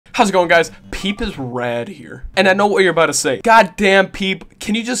How's it going, guys? Peep is rad here. And I know what you're about to say. God damn, Peep.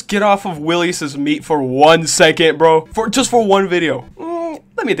 Can you just get off of Willius's meat for 1 second, bro? Just for one video.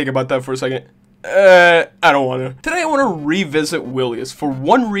 Let me think about that for a second. I don't want to. Today I want to revisit Willius for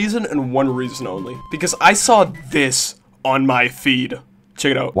one reason and one reason only. Because I saw this on my feed.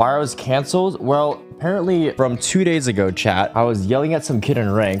 Check it out. Why I was canceled? Well, apparently from 2 days ago, chat, I was yelling at some kid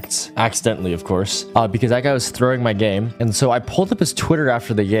in ranked, accidentally, of course, because that guy was throwing my game. And so I pulled up his Twitter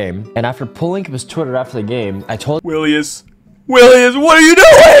after the game. And after pulling up his Twitter after the game, I told Willius, what are you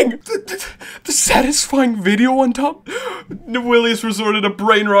doing? The satisfying video on top. Willius resorted to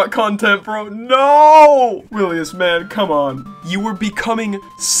brain rot content, bro. No! Willius, man, come on. You were becoming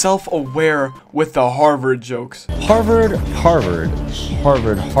self-aware with the Harvard jokes. Harvard,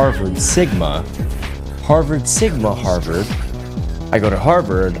 Sigma. Harvard, Sigma, Harvard. I go to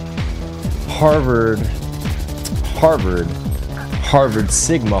Harvard,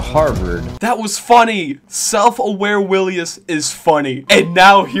 Sigma, Harvard. That was funny. Self-aware Willius is funny. And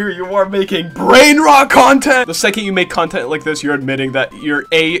now here you are making brain rot content. The second you make content like this, you're admitting that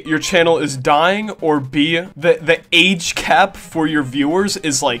your channel is dying, or B, the age cap for your viewers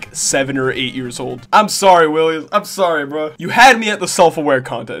is like 7 or 8 years old. I'm sorry, Willius. I'm sorry, bro. You had me at the self-aware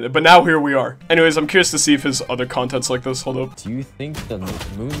content, but now here we are. Anyways, I'm curious to see if his other content's like this. Hold up. Do you think the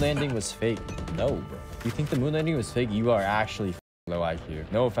moon landing was fake? No, bro. You think the moon landing was fake? You are actually low IQ.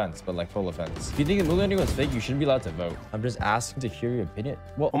 No offense, but like full offense. If you think the moon landing was fake, you shouldn't be allowed to vote. I'm just asking to hear your opinion.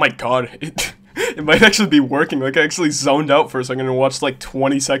 Well, oh my god, it might actually be working. Like, I actually zoned out for a second and watched like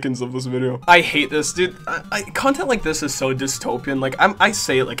 20 seconds of this video. I hate this, dude. Content like this is so dystopian. Like, I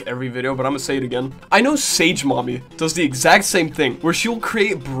say it like every video, but I'm gonna say it again. I know Sage Mommy does the exact same thing, where she'll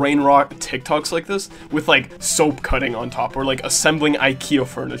create brain rot TikToks like this with like soap cutting on top, or like assembling IKEA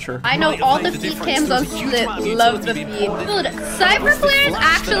furniture. I know all the feed cams on that love the feed. Dude, cyber players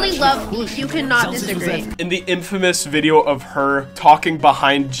actually love feed. You cannot disagree. In the infamous video of her talking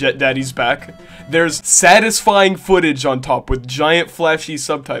behind Jet Daddy's back, there's satisfying footage on top with giant flashy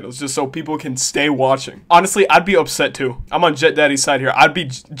subtitles just so people can stay watching. Honestly, I'd be upset too. I'm on Jet Daddy's side here. I'd be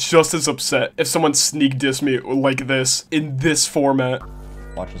just as upset if someone sneak dissed me like this, in this format.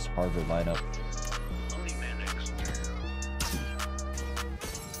 Watch this Harvard lineup.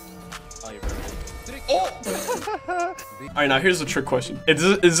 Alright, now here's the trick question.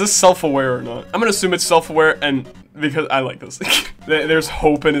 Is this self-aware or not? I'm gonna assume it's self-aware, and because I like this. There's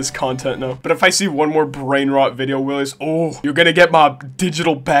hope in his content now. But if I see one more brain rot video, Willius, oh, you're gonna get my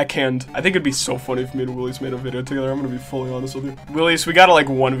digital backhand. I think it'd be so funny if me and Willius made a video together. I'm gonna be fully honest with you. Willius, we gotta like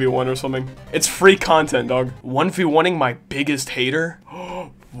 1v1 or something. It's free content, dog. 1v1ing my biggest hater?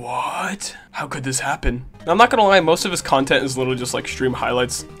 What? How could this happen? Now, I'm not gonna lie, most of his content is literally just like stream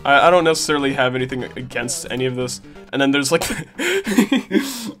highlights. I don't necessarily have anything against any of this. And then there's like,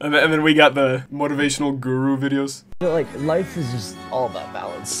 and then we got the motivational guru videos. But like, life is just all about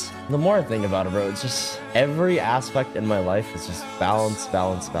balance. The more I think about it, bro, it's just every aspect in my life is just balance,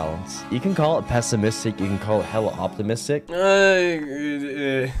 balance, balance. You can call it pessimistic, you can call it hella optimistic.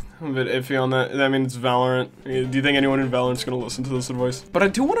 I'm a bit iffy on that. I mean, it's Valorant. Do you think anyone in Valorant's gonna listen to this advice? But I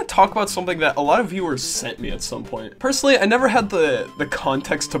do want to talk about something that a lot of viewers sent me at some point. Personally, I never had the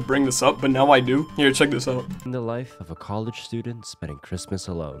context to bring this up, but now I do. Here, check this out. In the life of a college student spending Christmas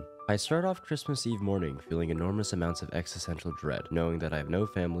alone. I start off Christmas Eve morning feeling enormous amounts of existential dread, knowing that I have no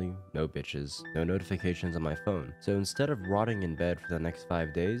family, no bitches, no notifications on my phone. So instead of rotting in bed for the next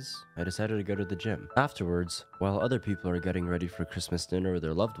 5 days, I decided to go to the gym. Afterwards, while other people are getting ready for Christmas dinner with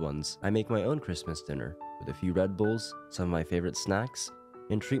their loved ones, I make my own Christmas dinner with a few Red Bulls, some of my favorite snacks,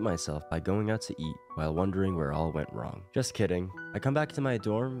 and treat myself by going out to eat while wondering where all went wrong. Just kidding. I come back to my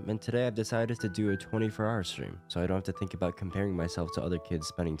dorm, and today I've decided to do a 24-hour stream, so I don't have to think about comparing myself to other kids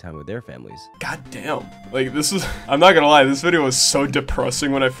spending time with their families. God damn. Like, this is, I'm not gonna lie, this video was so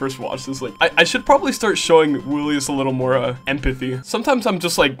depressing when I first watched this. Like, I should probably start showing Willius a little more empathy. Sometimes I'm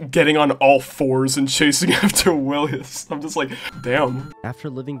just like getting on all fours and chasing after Willius. I'm just like, damn. After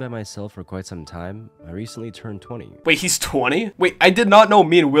living by myself for quite some time, I recently turned 20. Wait, he's 20? Wait, I did not know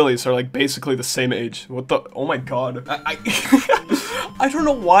me and Willius are like basically the same age. What the? Oh my god. I don't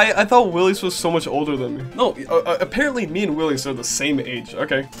know why I thought Willius was so much older than me. No, apparently me and Willius are the same age.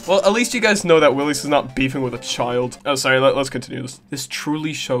 Okay. Well, at least you guys know that Willius is not beefing with a child. Oh, sorry. Let's continue this. This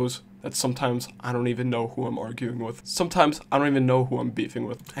truly shows that sometimes I don't even know who I'm arguing with. Sometimes I don't even know who I'm beefing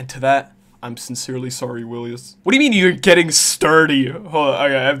with. And to that, I'm sincerely sorry, Willius. What do you mean you're getting sturdy? Hold on.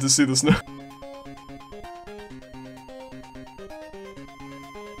 Okay, I have to see this now.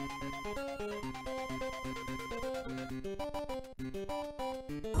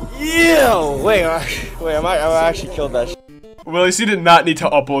 Ew! Wait, I actually killed that shit. Willius, you did not need to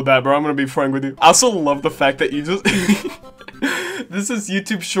upload that, bro. I'm gonna be frank with you. I also love the fact that you just... This is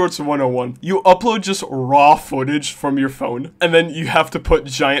YouTube Shorts 101. You upload just raw footage from your phone, and then you have to put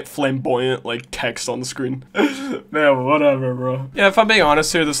giant flamboyant, like, text on the screen. Man, whatever, bro. Yeah, if I'm being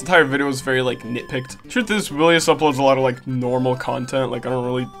honest here, this entire video was very, like, nitpicked. Truth is, Willius uploads a lot of, like, normal content. Like, I don't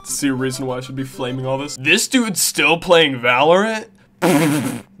really see a reason why I should be flaming all this. This dude's still playing Valorant?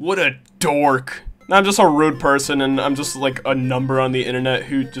 What a dork. I'm just a rude person, and I'm just like a number on the internet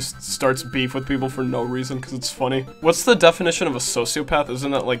who just starts beef with people for no reason because it's funny. What's the definition of a sociopath?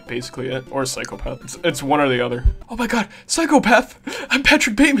 Isn't that like basically it? Or a psychopath? It's one or the other. Oh my god, psychopath! I'm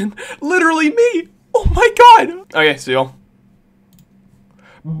Patrick Bateman! Literally me! Oh my god! Okay, see y'all.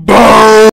 Boom!